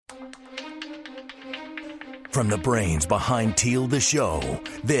From the brains behind Teal the Show,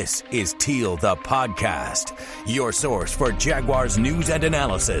 this is Teal the Podcast, your source for Jaguars news and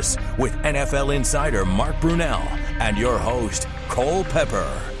analysis with NFL insider Mark Brunell and your host, Cole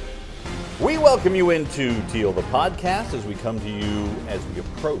Pepper. We welcome you into Teal the Podcast as we come to you as we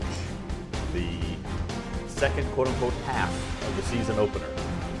approach the second quote-unquote half of the season opener.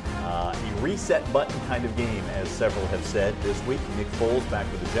 A reset button kind of game, as several have said this week. Nick Foles back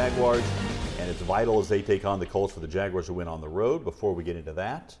with the Jaguars, and it's vital as they take on the Colts for the Jaguars to win on the road. Before we get into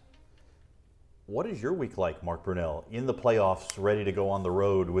that, what is your week like, Mark Brunell, in the playoffs, ready to go on the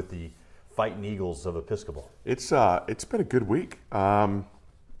road with the Fighting Eagles of Episcopal? It's been a good week.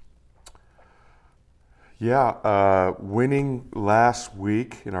 Winning last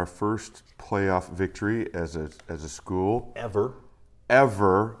week in our first playoff victory as a school ever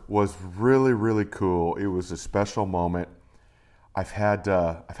was really, really cool. It was a special moment. I've had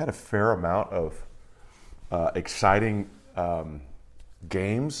a fair amount of exciting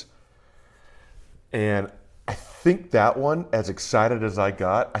games, and I think that one, as excited as I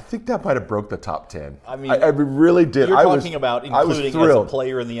got, I think that might have broke the top 10. I mean, I really did. You're talking about including as a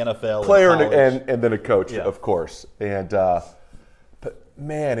player in the NFL, and then a coach, of course. And but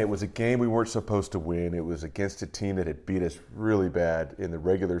man, it was a game we weren't supposed to win. It was against a team that had beat us really bad in the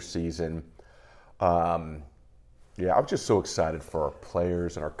regular season. I'm just so excited for our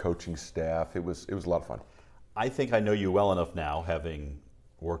players and our coaching staff. It was a lot of fun. I think I know you well enough now, having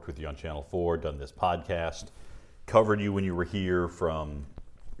worked with you on Channel 4, done this podcast, covered you when you were here from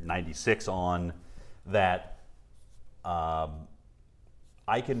 96 on, that I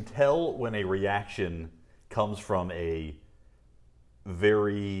can tell when a reaction comes from a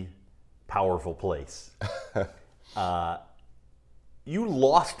very powerful place. You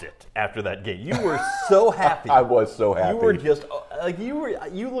lost it after that game. You were so happy. I was so happy. You were just like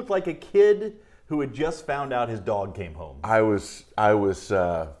you looked like a kid who had just found out his dog came home. I was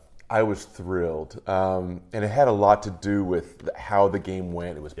thrilled, and it had a lot to do with how the game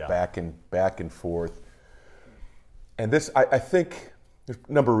went. It was back and forth, and this I think there's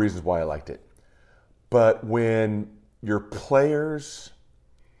a number of reasons why I liked it. But when your players,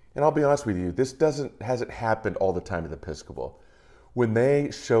 and I'll be honest with you, this hasn't happened all the time at the Episcopal. When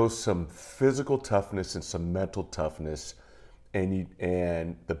they show some physical toughness and some mental toughness,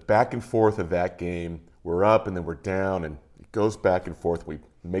 and the back and forth of that game, we're up and then we're down, and it goes back and forth. We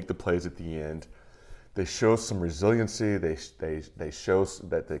make the plays at the end. They show some resiliency. They show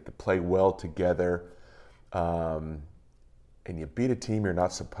that they could play well together, and you beat a team you're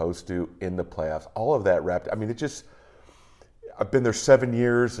not supposed to in the playoffs. All of that wrapped. I mean, I've been there 7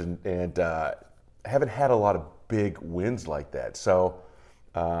 years and haven't had a lot of big wins like that. So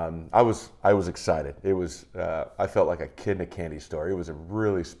I was excited. It was I felt like a kid in a candy store. It was a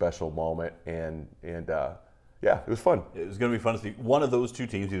really special moment, and it was fun. It was going to be fun to see one of those two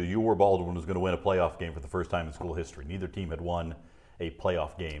teams, either you or Baldwin, was going to win a playoff game for the first time in school history. Neither team had won a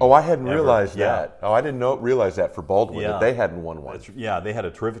playoff game. Oh, I hadn't realized that. Oh, I didn't realize that for Baldwin, that they hadn't won one. They had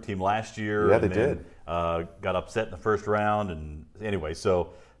a terrific team last year. Yeah, they did. Got upset in the first round, and anyway, so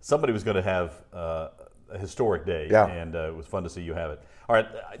somebody was going to have a historic day, and it was fun to see you have it. All right,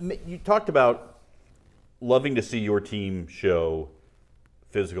 you talked about loving to see your team show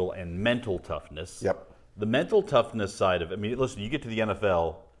physical and mental toughness. Yep. The mental toughness side of it, I mean, listen, you get to the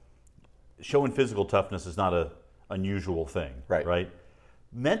NFL, showing physical toughness is not an unusual thing, right?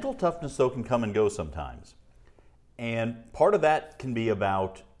 Mental toughness, though, can come and go sometimes. And part of that can be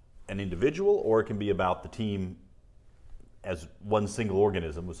about an individual, or it can be about the team as one single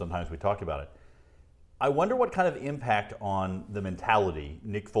organism. Sometimes we talk about it. I wonder what kind of impact on the mentality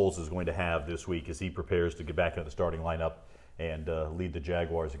Nick Foles is going to have this week as he prepares to get back into the starting lineup and lead the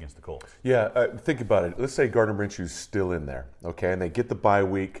Jaguars against the Colts. Yeah, think about it. Let's say Gardner Minshew's still in there, okay, and they get the bye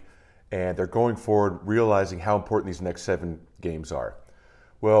week, and they're going forward realizing how important these next 7 games are.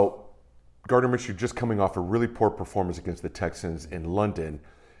 Well, Gardner Minshew just coming off a really poor performance against the Texans in London,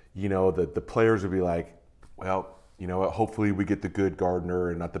 the players would be like, well, hopefully we get the good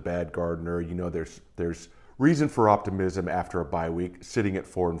Gardner and not the bad Gardner. There's reason for optimism after a bye week, sitting at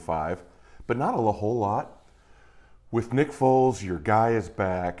 4-5, but not a whole lot. With Nick Foles, your guy is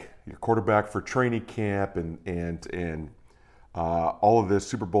back, your quarterback for training camp, and all of this,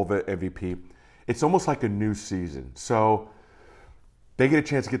 Super Bowl MVP. It's almost like a new season. So they get a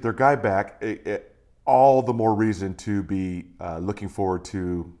chance to get their guy back. All the more reason to be looking forward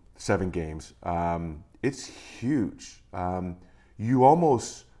to 7 games. It's huge. You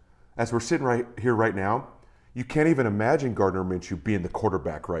almost, as we're sitting right here right now, you can't even imagine Gardner Minshew being the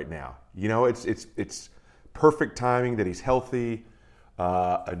quarterback right now. It's perfect timing that he's healthy.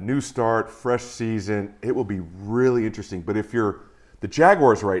 a new start, fresh season. It will be really interesting. But if you're the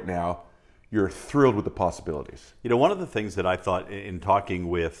Jaguars right now, you're thrilled with the possibilities. One of the things that I thought in talking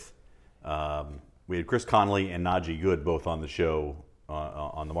with, we had Chris Conley and Najee Good both on the show,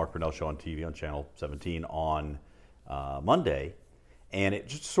 on the Mark Brunell Show on TV on Channel 17 on Monday, and it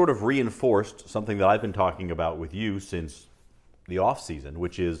just sort of reinforced something that I've been talking about with you since the offseason,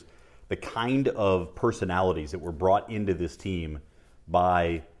 which is the kind of personalities that were brought into this team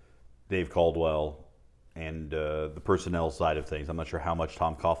by Dave Caldwell and the personnel side of things. I'm not sure how much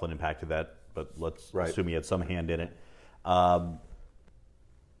Tom Coughlin impacted that, but let's assume he had some hand in it.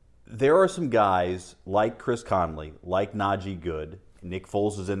 There are some guys like Chris Conley, like Najee Good, Nick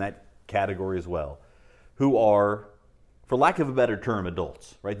Foles is in that category as well, who are, for lack of a better term,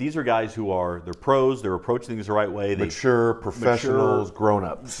 adults, right? These are guys who they're pros, they're approaching things the right way. Mature, professionals,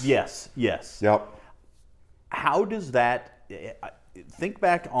 grown-ups. Yes. Yep. How does that, think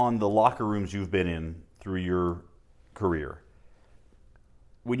back on the locker rooms you've been in through your career.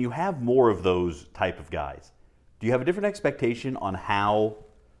 When you have more of those type of guys, do you have a different expectation on how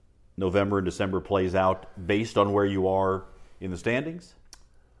November and December plays out based on where you are in the standings?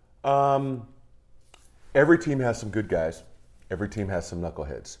 Every team has some good guys. Every team has some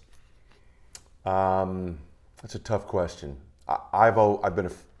knuckleheads. That's a tough question. I've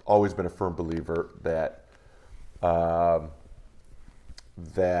always been a firm believer that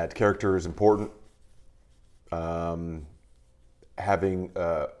that character is important. Having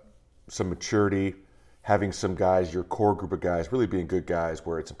some maturity, having some guys, your core group of guys, really being good guys,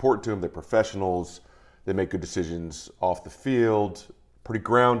 where it's important to them. They're professionals. They make good decisions off the field. Pretty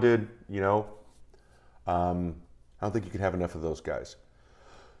grounded, I don't think you can have enough of those guys.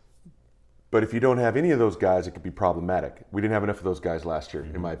 But if you don't have any of those guys, it could be problematic. We didn't have enough of those guys last year,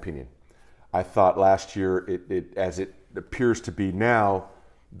 in my opinion. I thought last year, as it appears to be now,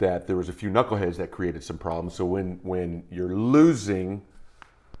 that there was a few knuckleheads that created some problems. So when you're losing,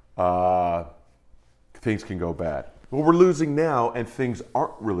 things can go bad. Well, we're losing now, and things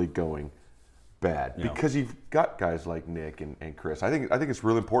aren't really going bad because you've got guys like Nick and Chris. I think it's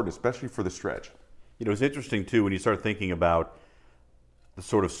really important, especially for the stretch. It's interesting too when you start thinking about the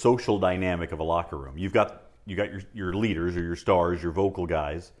sort of social dynamic of a locker room. You've got your leaders or your stars, your vocal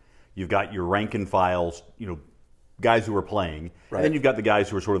guys. You've got your rank and files, guys who are playing, right. And then you've got the guys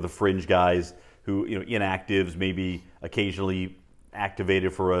who are sort of the fringe guys who, inactives, maybe occasionally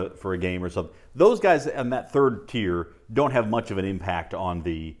activated for a game or something. Those guys on that third tier don't have much of an impact on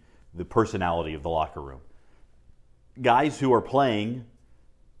the personality of the locker room. Guys who are playing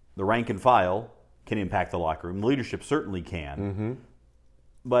the rank and file can impact the locker room. Leadership certainly can. Mm-hmm.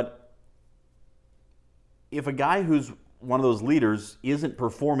 But if a guy who's one of those leaders isn't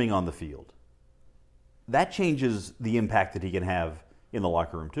performing on the field, that changes the impact that he can have in the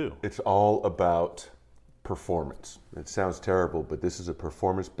locker room too. It's all about performance. It sounds terrible, but this is a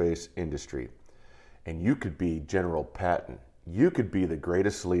performance-based industry. And you could be General Patton. You could be the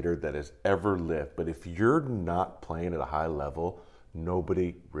greatest leader that has ever lived. But if you're not playing at a high level,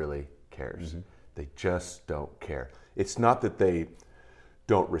 nobody really cares. Mm-hmm. They just don't care. It's not that they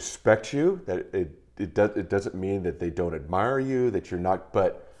don't respect you, that it doesn't mean that they don't admire you, that you're not,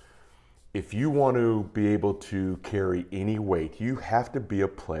 but if you want to be able to carry any weight, you have to be a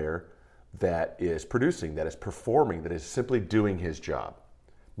player that is producing, that is performing, that is simply doing his job,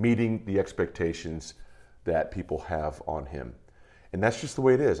 meeting the expectations that people have on him. And that's just the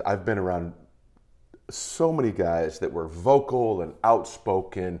way it is. I've been around so many guys that were vocal and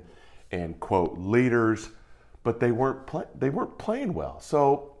outspoken and, quote, leaders, but they weren't playing well.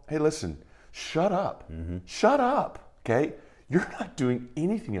 So, hey, listen, shut up. Mm-hmm. Shut up, okay? You're not doing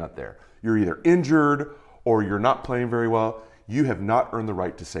anything out there. You're either injured or you're not playing very well. You have not earned the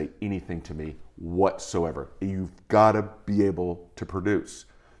right to say anything to me whatsoever. You've got to be able to produce.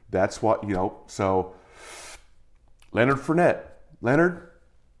 That's what, so Leonard Fournette. Leonard,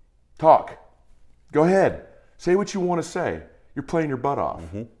 talk. Go ahead. Say what you want to say. You're playing your butt off.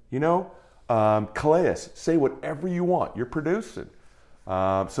 Mm-hmm. Calais, say whatever you want. You're producing.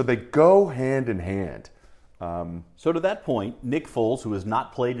 So they go hand in hand. So to that point, Nick Foles, who has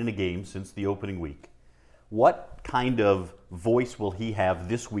not played in a game since the opening week, what kind of voice will he have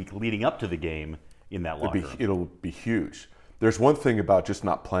this week leading up to the game in that locker room? It'll be huge. There's one thing about just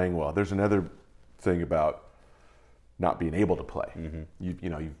not playing well. There's another thing about not being able to play. Mm-hmm.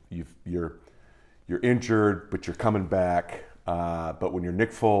 You're injured, but you're coming back. But when you're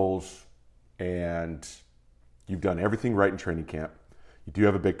Nick Foles and you've done everything right in training camp, you do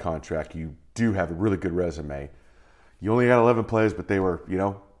have a big contract, you do have a really good resume. You only got 11 plays, but they were,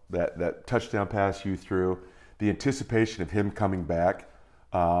 that touchdown pass you threw, the anticipation of him coming back,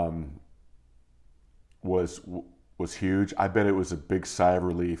 was huge. I bet it was a big sigh of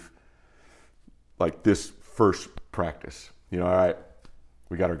relief, like this first practice. All right,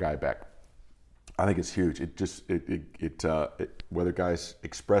 we got our guy back. I think it's huge. Whether guys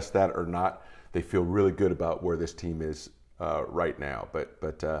express that or not, they feel really good about where this team is right now.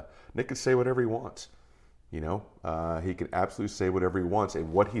 But Nick can say whatever he wants. He can absolutely say whatever he wants,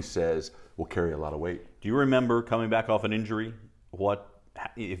 and what he says will carry a lot of weight. Do you remember coming back off an injury?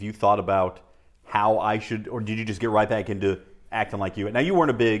 If you thought about how I should, or did you just get right back into acting like you? Now, you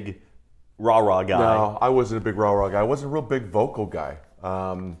weren't a big rah-rah guy. No, I wasn't a big rah-rah guy. I wasn't a real big vocal guy.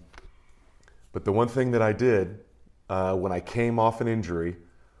 But the one thing that I did when I came off an injury,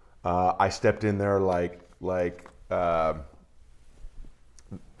 I stepped in there like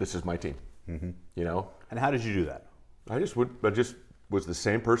this is my team. Mm-hmm. And how did you do that? I just was the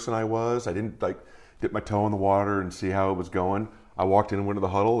same person I was. I didn't dip my toe in the water and see how it was going. I walked in and went to the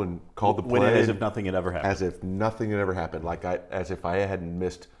huddle and called the play. Went in as if nothing had ever happened. As if nothing had ever happened. As if I hadn't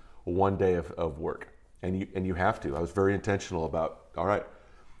missed one day of work. And you have to. I was very intentional about, all right,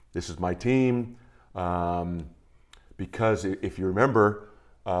 this is my team. Because if you remember,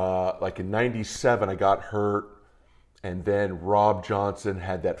 like in '97, I got hurt. And then Rob Johnson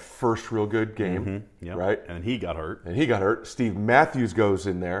had that first real good game, right? And he got hurt. Steve Matthews goes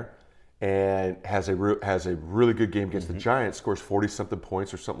in there and has a really good game against the Giants, scores 40-something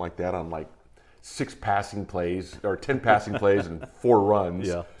points or something like that on like 6 passing plays or 10 passing plays and 4 runs.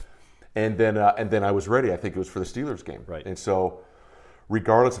 Yeah. And then I was ready. I think it was for the Steelers game. Right. And so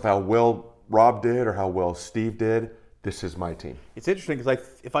regardless of how well Rob did or how well Steve did, this is my team. It's interesting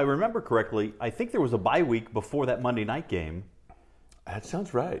because if I remember correctly, I think there was a bye week before that Monday night game. That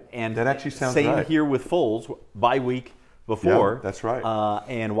sounds right. And that actually sounds right. Same here with Foles, bye week before. Yeah, that's right.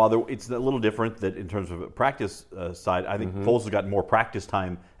 And while it's a little different that in terms of practice side, I think Foles has gotten more practice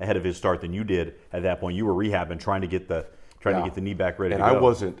time ahead of his start than you did at that point. You were rehabbing, trying to get the knee back ready. And to go.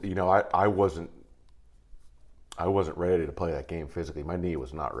 I wasn't ready to play that game physically. My knee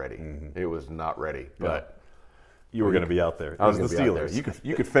was not ready. It was not ready, but. You were going to be out there. I was going to be out there.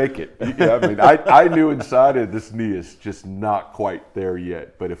 You could fake it. I knew inside it this knee is just not quite there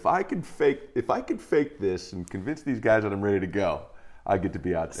yet. But if I could fake this and convince these guys that I'm ready to go, I get to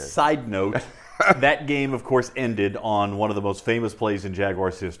be out there. Side note, that game, of course, ended on one of the most famous plays in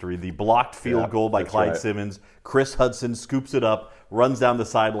Jaguars history, the blocked field goal by Clyde Simmons. Chris Hudson scoops it up, runs down the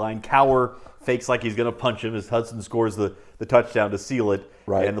sideline. Cowher fakes like he's going to punch him as Hudson scores the touchdown to seal it,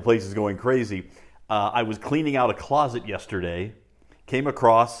 and the place is going crazy. I was cleaning out a closet yesterday, came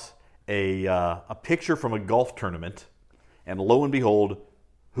across a picture from a golf tournament, and lo and behold,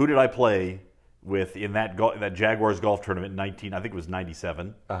 who did I play with in that Jaguars golf tournament in I think it was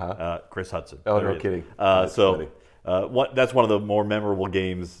 97? Chris Hudson. Oh, no kidding. That's one of the more memorable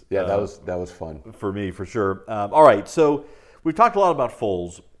games. Yeah, that was fun. For me, for sure. All right, so we've talked a lot about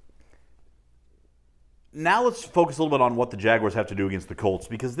Foles. Now let's focus a little bit on what the Jaguars have to do against the Colts,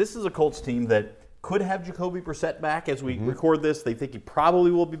 because this is a Colts team that could have Jacoby Brissett back as we record this. They think he probably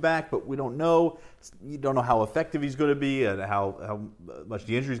will be back, but we don't know. You don't know how effective he's going to be and how much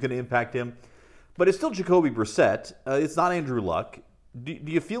the injury is going to impact him. But it's still Jacoby Brissett. It's not Andrew Luck. Do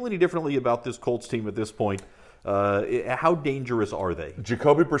you feel any differently about this Colts team at this point? How dangerous are they?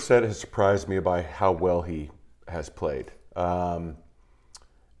 Jacoby Brissett has surprised me by how well he has played.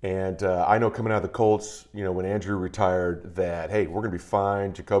 And I know coming out of the Colts, when Andrew retired, that, hey, we're going to be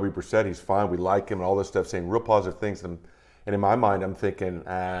fine. Jacoby Brissett, he's fine. We like him and all this stuff, saying real positive things. And in my mind, I'm thinking,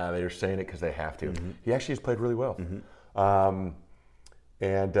 they're saying it because they have to. He actually has played really well.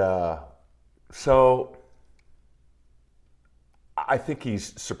 So I think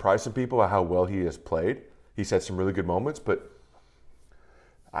he's surprised some people at how well he has played. He's had some really good moments, but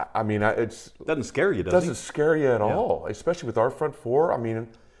it doesn't scare you, does it? Doesn't scare you at all, especially with our front four.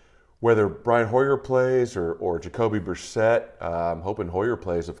 Whether Brian Hoyer plays or Jacoby Brissett, I'm hoping Hoyer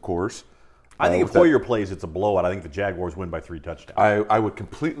plays, of course. I think if Hoyer plays, it's a blowout. I think the Jaguars win by 3 touchdowns. I would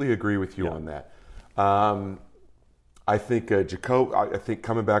completely agree with you on that. I think Jacoby. I think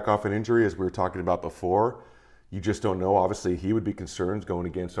coming back off an injury, as we were talking about before, you just don't know. Obviously, he would be concerned going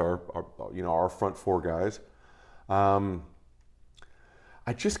against our front four guys. I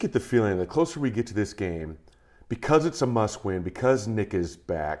just get the feeling the closer we get to this game, because it's a must-win, because Nick is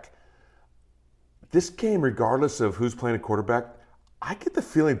back, this game, regardless of who's playing a quarterback, I get the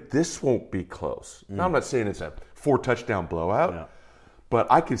feeling this won't be close. Now, I'm not saying it's a 4-touchdown blowout, but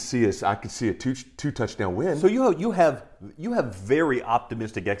I could see a 2-touchdown win. So you have very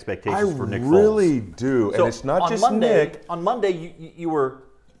optimistic expectations for Nick Foles. I really do, and it's not just Nick. On Monday, you were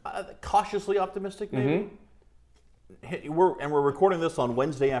cautiously optimistic, maybe. we're recording this on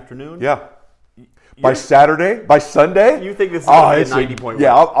Wednesday afternoon. Yeah. By Saturday, by Sunday, you think this is going to be a 90-point win?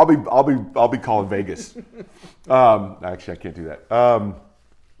 Yeah, I'll be calling Vegas. Actually, I can't do that.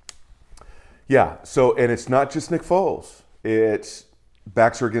 Yeah. So, and it's not just Nick Foles. It's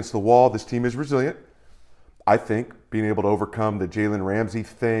backs are against the wall. This team is resilient. I think being able to overcome the Jalen Ramsey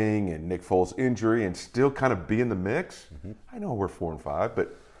thing and Nick Foles' injury and still kind of be in the mix. Mm-hmm. I know we're 4-5,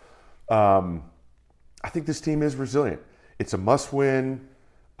 but I think this team is resilient. It's a must-win.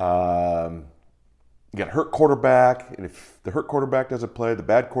 You got a hurt quarterback, and if the hurt quarterback doesn't play, the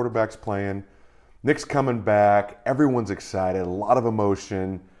bad quarterback's playing. Nick's coming back. Everyone's excited. A lot of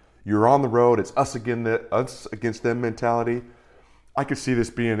emotion. You're on the road. It's us against them mentality. I could see this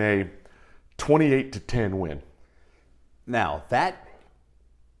being a 28-10 win. Now, that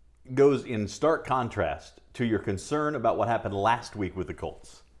goes in stark contrast to your concern about what happened last week with the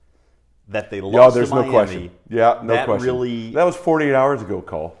Colts. That they lost to Miami. No question. Yeah, no question. Really, that was 48 hours ago,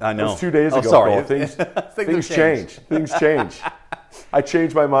 Cole. I know. That was 2 days ago, sorry. Cole. Things change. Things change. I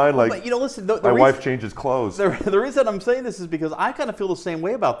change my mind like but, listen, my wife changes clothes. The reason I'm saying this is because I kind of feel the same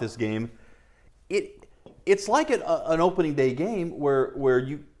way about this game. It's like an opening day game where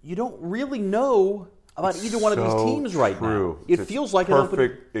you don't really know about either one of these teams right now. It feels like a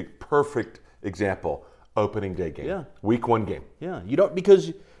perfect example. Opening day game. Yeah. Week 1 game. Yeah. You don't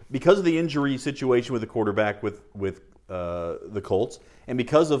because of the injury situation with the quarterback with the Colts, and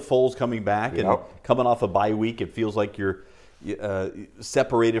because of Foles coming back and coming off a bye week, it feels like you're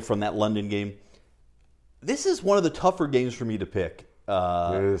separated from that London game. This is one of the tougher games for me to pick.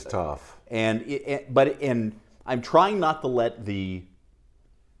 It is tough, and I'm trying not to let the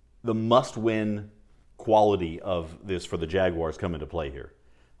must-win quality of this for the Jaguars come into play here.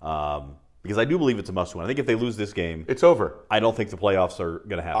 Because I do believe it's a must-win. I think if they lose this game, it's over. I don't think the playoffs are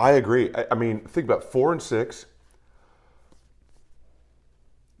going to happen. I agree. I mean, think about 4-6.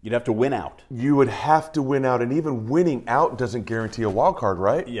 You'd have to win out. You would have to win out, and even winning out doesn't guarantee a wild card,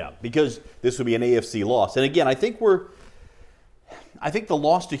 right? Yeah, because this would be an AFC loss. And again, I think the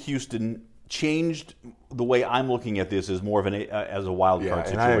loss to Houston changed the way I'm looking at this as more of as a wild card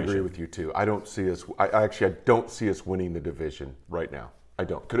situation. And I agree with you too. I don't see us. I don't see us winning the division right now. I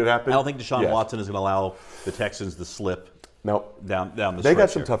don't. Could it happen? I don't think Deshaun Watson is going to allow the Texans to slip. Nope. Down the stretch. They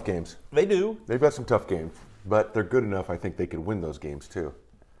got some tough games. They do. They've got some tough games, but they're good enough. I think they could win those games too.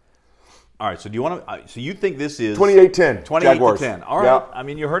 All right. So do you want to? So you think this is 28-10? 28-10. All right. Yeah. I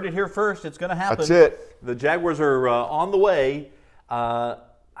mean, you heard it here first. It's going to happen. That's it. The Jaguars are on the way. I'm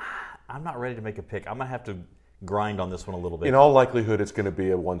not ready to make a pick. I'm going to have to grind on this one a little bit. In all likelihood, it's going to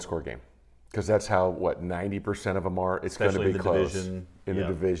be a one-score game. Because that's how, 90% of them are. It's going to be close in the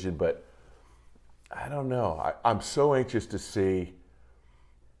division. But I don't know. I'm so anxious to see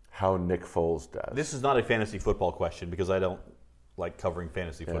how Nick Foles does. This is not a fantasy football question because I don't like covering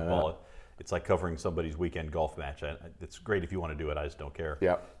fantasy football. Yeah. It's like covering somebody's weekend golf match. It's great if you want to do it. I just don't care.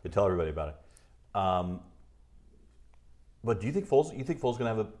 Yeah. You tell everybody about it. But do you think Foles? You think Foles is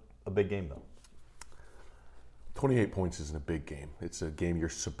going to have a big game though? 28 points isn't a big game. It's a game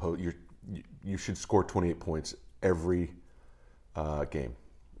you should score 28 points every game.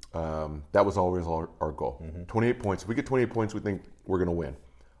 That was always our goal. Mm-hmm. 28 points. If we get 28 points, we think we're going to win.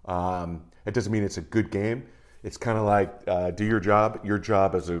 It doesn't mean it's a good game. It's kind of like do your job. Your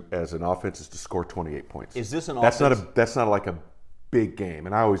job as an offense is to score 28 points. Is this an offense? That's not like a big game,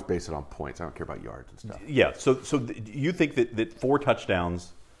 and I always base it on points. I don't care about yards and stuff. Yeah. So you think that 4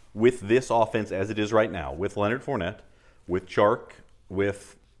 touchdowns with this offense as it is right now, with Leonard Fournette, with Chark,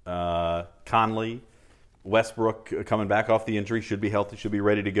 with Conley, Westbrook coming back off the injury, should be healthy, should be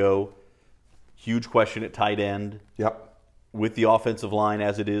ready to go. Huge question at tight end. Yep. With the offensive line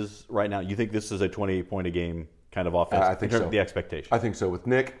as it is right now, you think this is a 28-point-a-game kind of offense? I think so. The expectation. I think so. With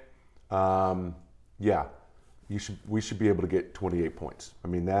Nick, we should be able to get 28 points. I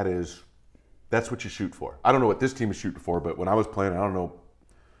mean, that's what you shoot for. I don't know what this team is shooting for, but when I was playing, I don't know.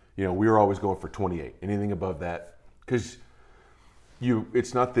 We were always going for 28. Anything above that, because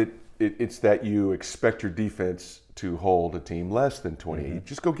it's not that it's that you expect your defense to hold a team less than 28. Mm-hmm.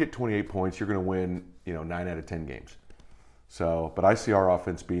 Just go get 28 points. You're going to win, 9 out of 10 games. So, but I see our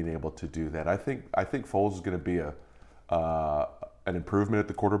offense being able to do that. I think Foles is going to be an improvement at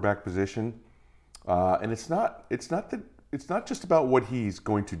the quarterback position, and it's not just about what he's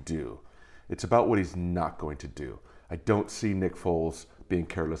going to do. It's about what he's not going to do. I don't see Nick Foles being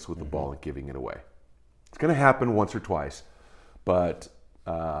careless with the ball and giving it away. It's going to happen once or twice, but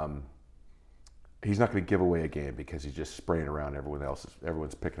he's not going to give away a game because he's just spraying around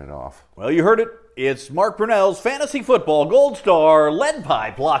everyone's picking it off. Well, you heard it. It's Mark Brunell's Fantasy Football Gold Star Lead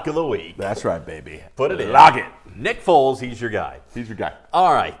Pipe Lock of the Week. That's right, baby. Put it in. Lock it. Nick Foles, he's your guy. He's your guy.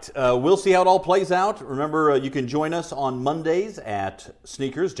 All right. We'll see how it all plays out. Remember, you can join us on Mondays at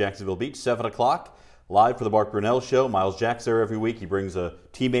Sneakers, Jacksonville Beach, 7 o'clock. Live for the Mark Brunell Show. Miles Jack's there every week. He brings a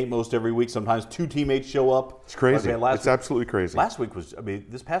teammate most every week. Sometimes 2 teammates show up. It's crazy. It's absolutely crazy.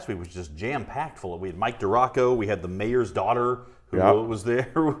 This past week was just jam-packed full. We had Mike DeRocco. We had the mayor's daughter who was there.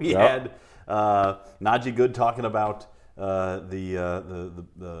 We had Najee Good talking about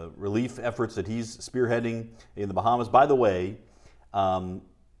the relief efforts that he's spearheading in the Bahamas. By the way,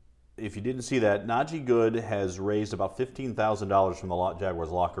 if you didn't see that, Najee Good has raised about $15,000 from the Jaguars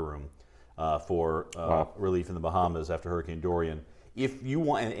locker room for relief in the Bahamas after Hurricane Dorian. If you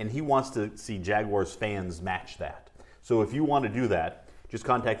want, and he wants to see Jaguars fans match that. So if you want to do that, just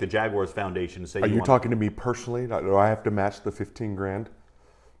contact the Jaguars Foundation and say. Are you talking to me personally? Do I have to match the $15,000?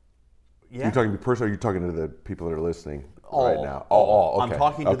 Yeah. Are you talking to me personally? Or are you talking to the people that are listening right now? Okay. I'm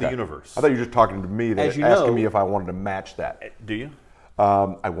talking to the universe. I thought you were just talking to me, asking me if I wanted to match that. Do you?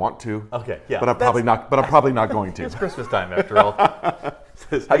 I want to. Okay, yeah. But I'm probably not going to. It's Christmas time after all.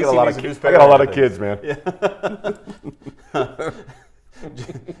 I got a lot of kids, man. Yeah.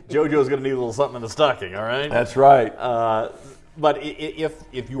 JoJo's going to need a little something in the stocking, all right? That's right. But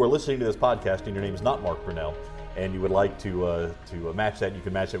if you are listening to this podcast and your name is not Mark Brunell and you would like to match that, you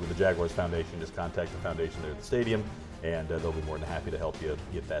can match it with the Jaguars Foundation. Just contact the foundation there at the stadium, and they'll be more than happy to help you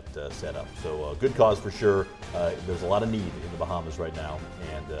get that set up. So good cause for sure. There's a lot of need in the Bahamas right now,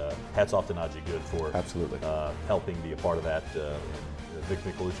 and hats off to Najee Good for absolutely helping be a part of that. Vic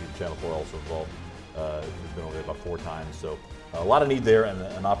Micolucci from Channel 4 also involved. He's been over there about 4 times. So a lot of need there and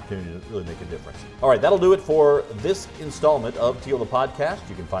an opportunity to really make a difference. All right, that'll do it for this installment of Teal the Podcast.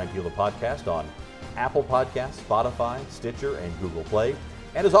 You can find Teal the Podcast on Apple Podcasts, Spotify, Stitcher, and Google Play.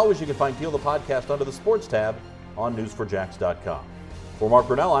 And as always, you can find Teal the Podcast under the Sports tab on newsforjacks.com. For Mark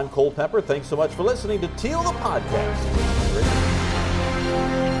Brunell, I'm Cole Pepper. Thanks so much for listening to Teal the Podcast.